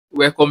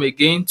welcome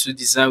again to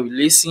Design with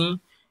Lacing.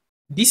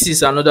 This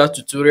is another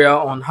tutorial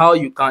on how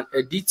you can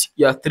edit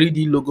your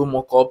 3D logo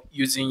mockup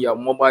using your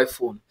mobile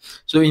phone.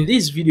 So in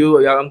this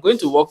video, I'm going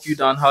to walk you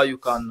down how you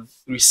can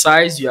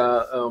resize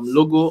your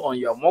logo on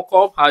your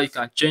mockup, how you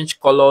can change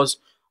colors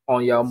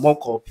on your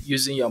mockup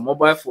using your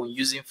mobile phone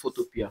using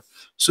Photopea.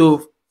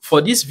 So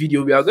for this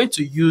video, we are going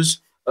to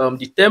use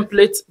the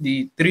template,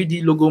 the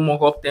 3D logo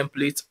mockup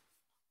template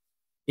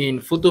in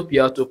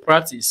Photopea to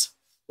practice.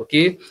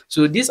 Okay,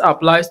 so this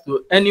applies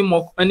to any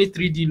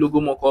 3D logo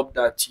mockup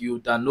that you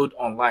download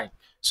online.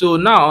 So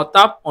now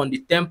tap on the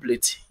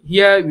template.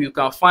 Here you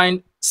can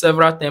find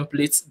several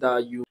templates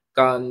that you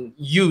can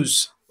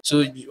use.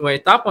 So when you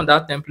tap on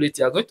that template,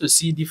 you are going to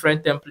see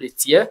different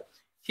templates here.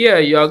 Here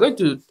you are going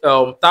to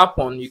tap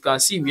on, you can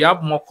see we have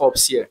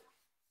mockups here.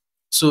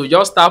 So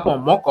just tap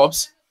on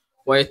mockups.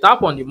 When you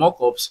tap on the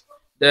mockups,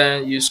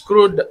 then you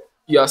scroll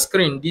your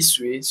screen this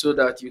way so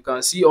that you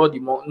can see all the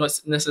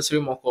necessary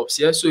mockups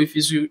here. So if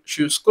you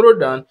should scroll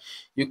down,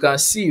 you can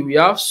see we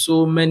have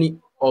so many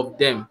of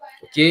them.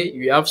 Okay,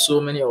 we have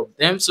so many of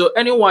them. So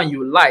anyone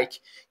you like,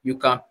 you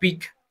can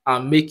pick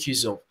and make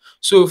use of.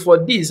 So for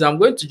this, I'm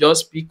going to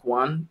just pick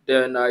one,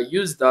 then I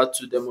use that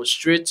to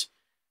demonstrate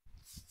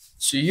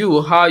to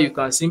you how you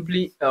can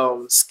simply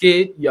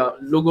scale your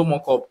logo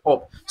mockup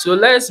up. So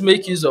let's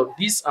make use of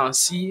this and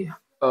see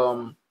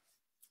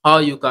how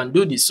you can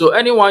do this. So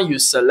anyone you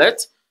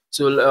select,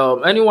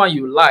 so anyone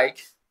you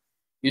like,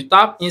 you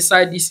tap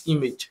inside this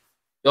image.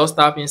 Just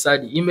tap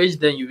inside the image,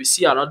 then you will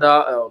see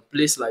another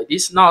place like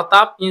this. Now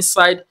tap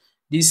inside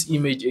this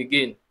image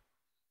again.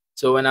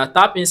 So when I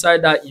tap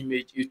inside that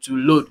image, it will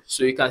load.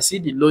 So you can see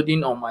the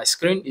loading on my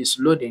screen is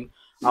loading,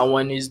 and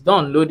when it's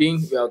done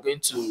loading, we are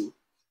going to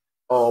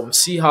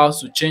see how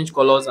to change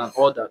colors and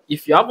all that.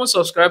 If you haven't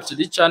subscribed to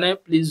this channel,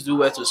 please do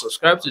well to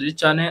subscribe to this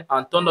channel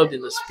and turn on the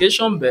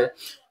notification bell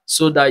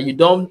so that you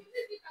don't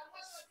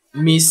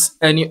miss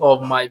any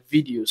of my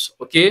videos.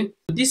 Okay,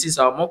 this is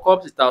our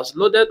mockup. It has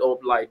loaded up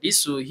like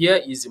this. So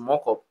here is the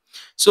mockup.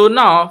 So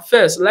now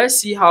first, let's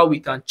see how we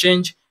can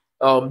change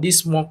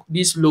this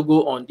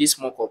logo on this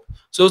mockup.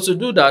 So to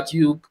do that,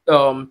 you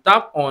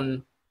tap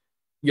on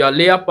your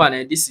layer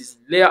panel. This is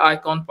layer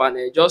icon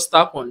panel. Just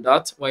tap on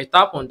that. When you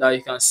tap on that,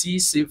 you can see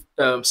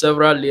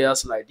several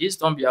layers like this.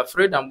 Don't be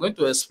afraid. I'm going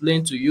to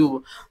explain to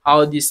you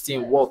how this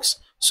thing works.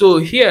 So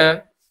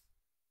here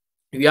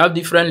we have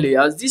different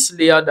layers. This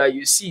layer that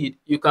you see,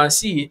 you can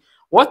see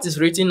what is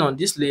written on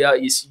this layer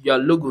is your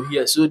logo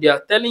here. So they are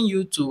telling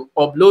you to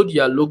upload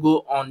your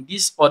logo on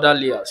these other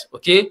layers.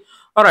 Okay,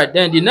 all right,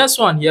 then the next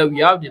one here, we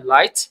have the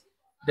light,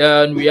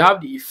 then we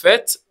have the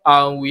effect,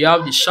 and we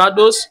have the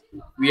shadows,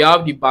 we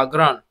have the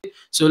background.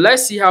 So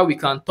let's see how we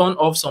can turn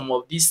off some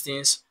of these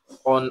things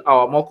on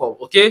our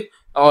mockup. Okay,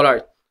 all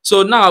right.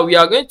 So now we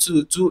are going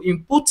to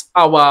input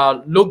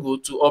our logo,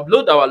 to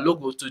upload our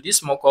logo to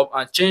this mockup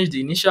and change the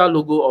initial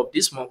logo of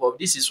this mockup.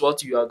 This is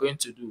what you are going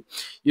to do.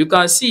 You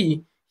can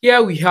see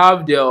here we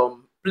have the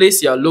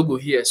place your logo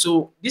here.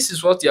 So this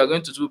is what you are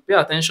going to do. Pay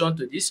attention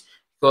to this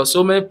because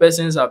so many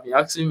persons have been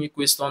asking me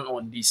questions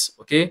on this.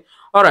 Okay,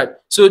 all right.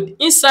 So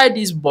inside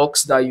this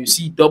box that you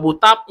see, double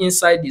tap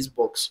inside this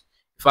box.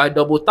 If I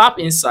double tap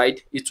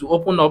inside, it will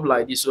open up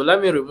like this. So let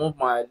me remove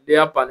my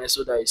layer panel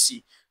so that you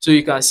see. So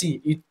you can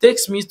see it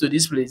takes me to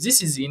this place.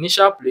 This is the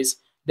initial place.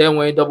 Then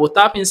when you double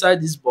tap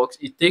inside this box,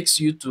 it takes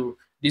you to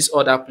this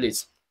other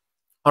place.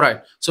 All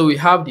right, so we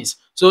have this.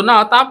 So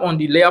now tap on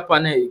the layer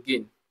panel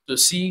again to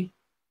see.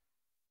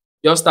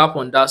 Just tap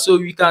on that. So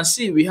we can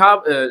see we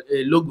have a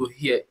logo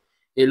here.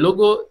 A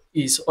logo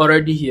is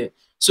already here.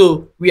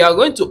 So we are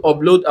going to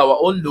upload our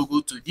own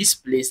logo to this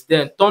place,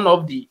 then turn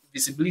off the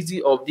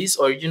visibility of this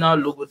original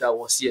logo that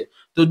was here.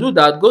 To do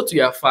that, go to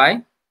your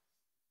file,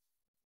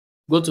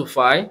 go to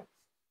file,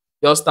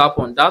 just tap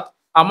on that.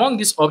 Among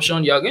this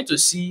option, you are going to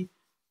see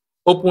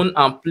open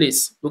and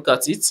place. Look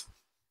at it.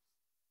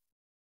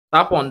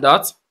 Tap on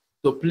that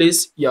to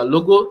place your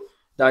logo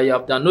that you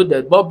have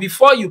downloaded. But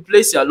before you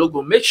place your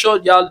logo, make sure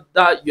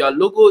that your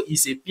logo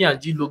is a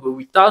PNG logo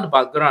without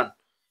background.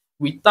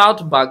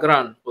 Without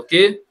background,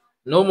 okay?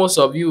 No, most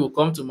of you will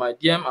come to my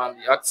DM and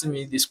be asking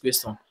me this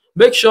question.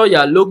 Make sure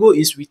your logo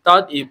is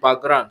without a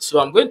background. So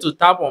I'm going to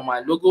tap on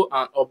my logo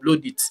and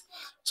upload it.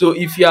 So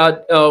if you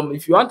are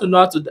if you want to know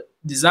how to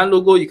design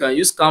logo, you can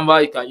use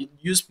Canva, you can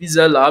use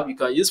Pixel Lab, you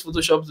can use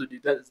Photoshop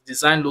to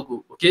design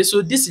logo. Okay,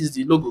 so this is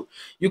the logo.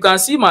 You can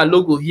see my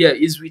logo here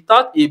is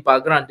without a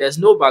background. There's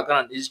no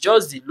background, it's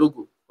just the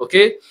logo.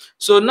 Okay,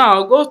 so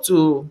now go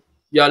to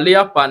your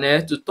layer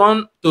panel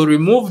to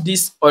remove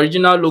this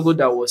original logo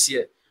that was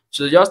here.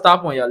 So just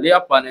tap on your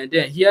layer panel.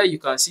 Then here you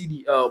can see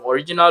the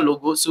original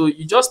logo. So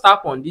you just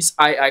tap on this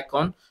eye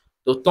icon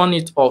to turn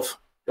it off.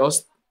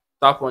 Just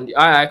tap on the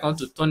eye icon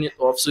to turn it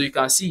off, so you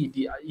can see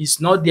it's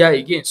not there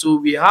again. So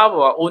we have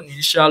our own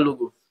initial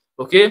logo.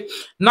 Okay,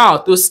 now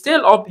to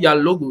scale up your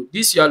logo,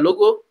 this your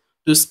logo.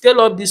 To scale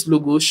up this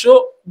logo,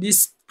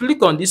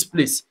 click on this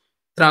place,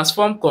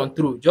 transform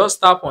control. Just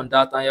tap on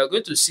that and you're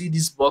going to see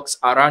this box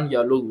around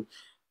your logo.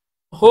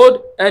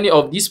 Hold any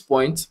of these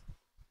points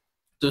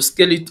to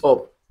scale it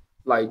up.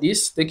 like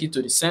this, take it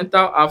to the center.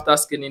 After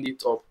scaling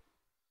it up,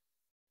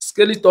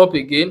 scale it up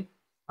again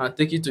and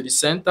take it to the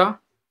center,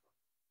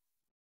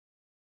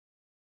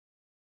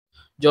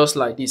 just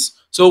like this.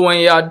 So when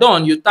you are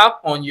done, you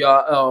tap on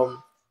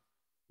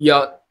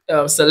your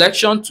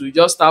selection to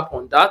just tap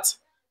on that,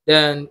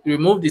 then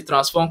remove the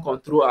transform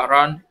control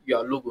around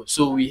your logo.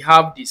 So we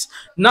have this.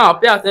 Now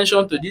pay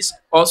attention to this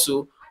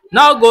also.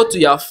 Now go to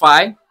your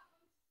file.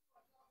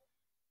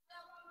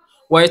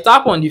 When you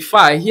tap on the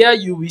file here,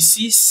 you will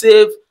see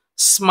save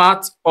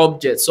smart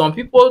object.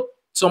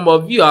 Some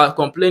of you are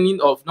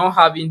complaining of not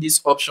having this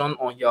option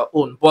on your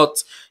own,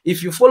 but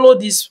if you follow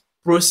this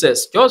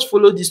process, just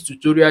follow this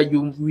tutorial,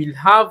 you will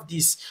have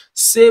this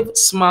save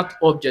smart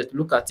object.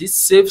 Look at it,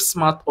 save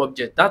smart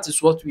object. That is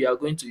what we are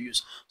going to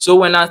use. So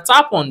when I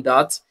tap on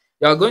that,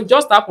 you are going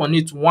just tap on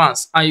it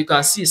once and you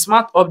can see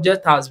smart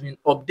object has been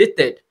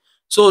updated.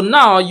 So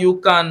now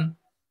you can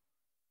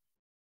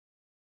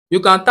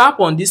tap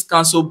on this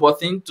cancel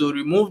button to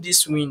remove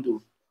this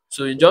window.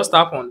 So you just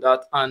tap on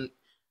that and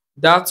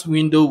that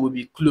window will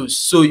be closed.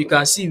 So you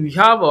can see we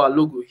have our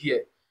logo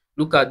here.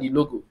 Look at the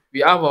logo.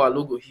 We have our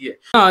logo here.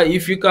 Now,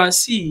 if you can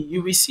see,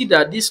 you will see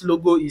that this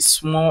logo is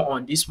small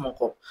on this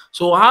mockup.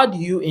 So how do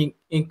you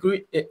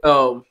increase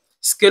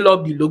scale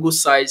up the logo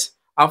size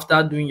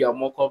after doing your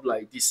mockup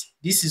like this?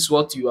 This is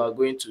what you are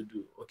going to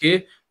do.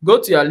 Okay, go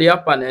to your layer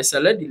panel,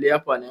 select the layer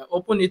panel,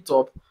 open it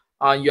up,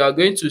 and you are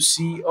going to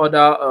see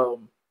other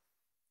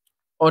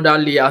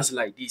layers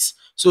like this.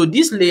 So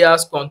these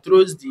layers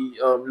controls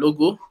the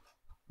logo.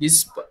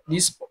 This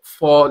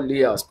four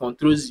layers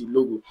controls the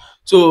logo.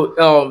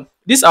 So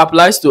this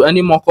applies to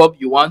any mockup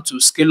you want to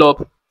scale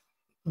up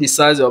the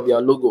size of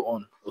your logo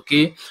on.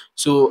 Okay,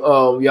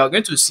 so we are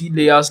going to see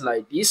layers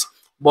like this,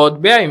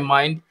 but bear in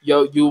mind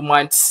you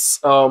might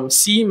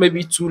see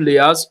maybe two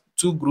layers,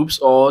 two groups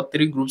or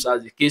three groups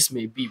as the case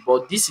may be,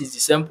 but this is the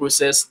same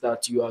process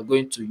that you are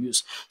going to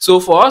use. So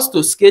for us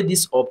to scale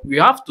this up, we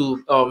have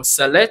to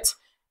select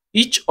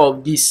each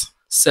of these,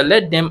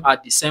 select them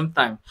at the same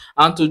time,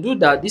 and to do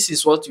that, this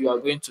is what you are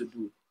going to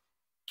do.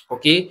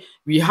 Okay,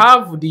 we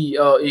have the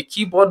a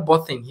keyboard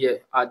button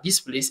here at this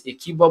place, a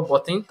keyboard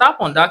button.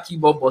 Tap on that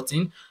keyboard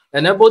button,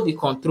 enable the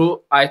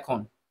control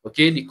icon.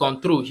 Okay, the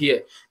control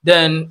here.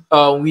 Then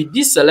with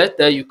this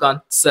selected, you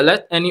can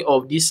select any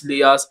of these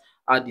layers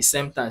at the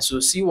same time.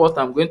 So see what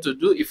I'm going to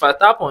do. If I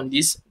tap on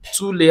this,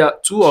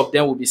 two of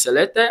them will be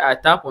selected. I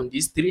tap on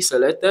this, three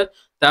selected.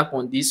 Tap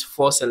on this,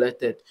 four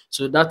selected.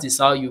 So that is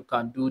how you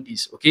can do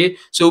this. Okay,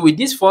 so with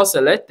this four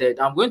selected,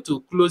 I'm going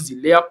to close the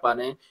layer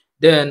panel.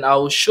 Then I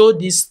will show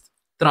this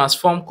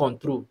transform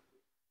control.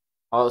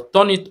 I'll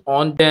turn it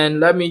on. Then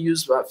let me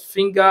use my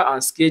finger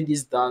and scale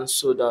this down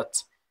so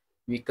that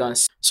we can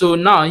see. So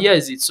now here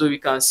is it. So we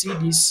can see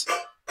this,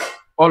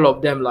 all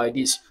of them like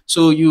this.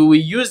 So you will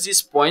use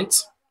this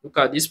point. Look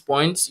at this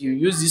point. You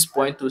use this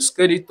point to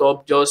scale it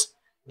up just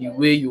the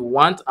way you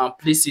want and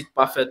place it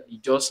perfectly,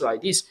 just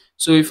like this.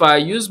 So if I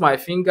use my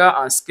finger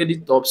and scale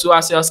it up, so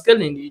as you're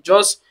scaling, you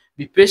just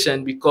be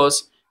patient,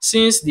 because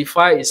since the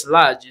file is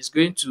large, it's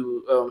going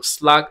to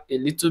slack a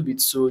little bit.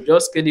 So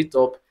just scale it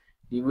up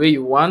the way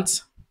you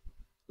want,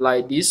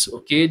 like this.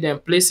 Okay, then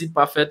place it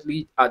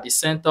perfectly at the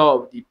center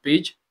of the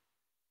page.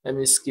 Let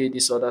me scale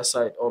this other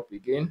side up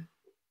again.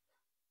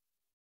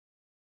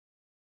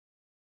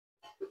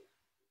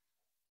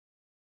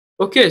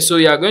 Okay, so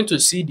you are going to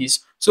see this.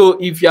 So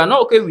if you are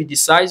not okay with the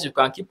size, you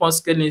can keep on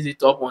scaling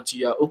it up until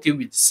you are okay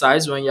with the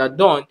size. When you are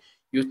done,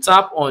 you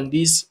tap on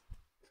this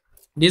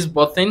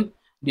button,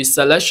 the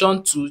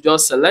selection to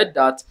just select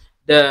that,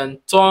 then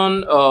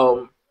turn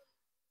off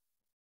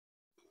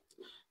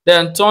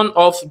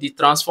the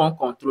transform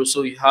control.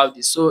 So you have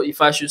this. So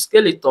if I should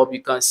scale it up,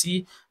 you can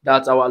see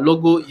that our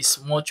logo is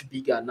much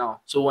bigger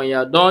now. So when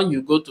you're done,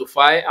 you go to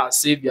file and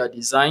save your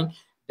design.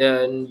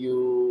 Then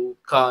you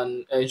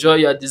can enjoy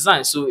your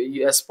design. So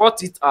you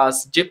export it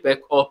as JPEG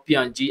or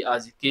PNG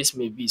as the case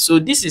may be. So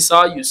this is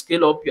how you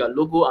scale up your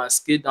logo and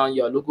scale down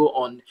your logo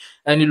on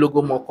any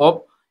logo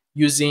mockup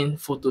using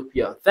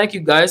Photopea. Thank you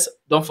guys.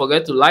 Don't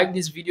forget to like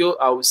this video.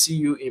 I will see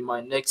you in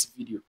my next video.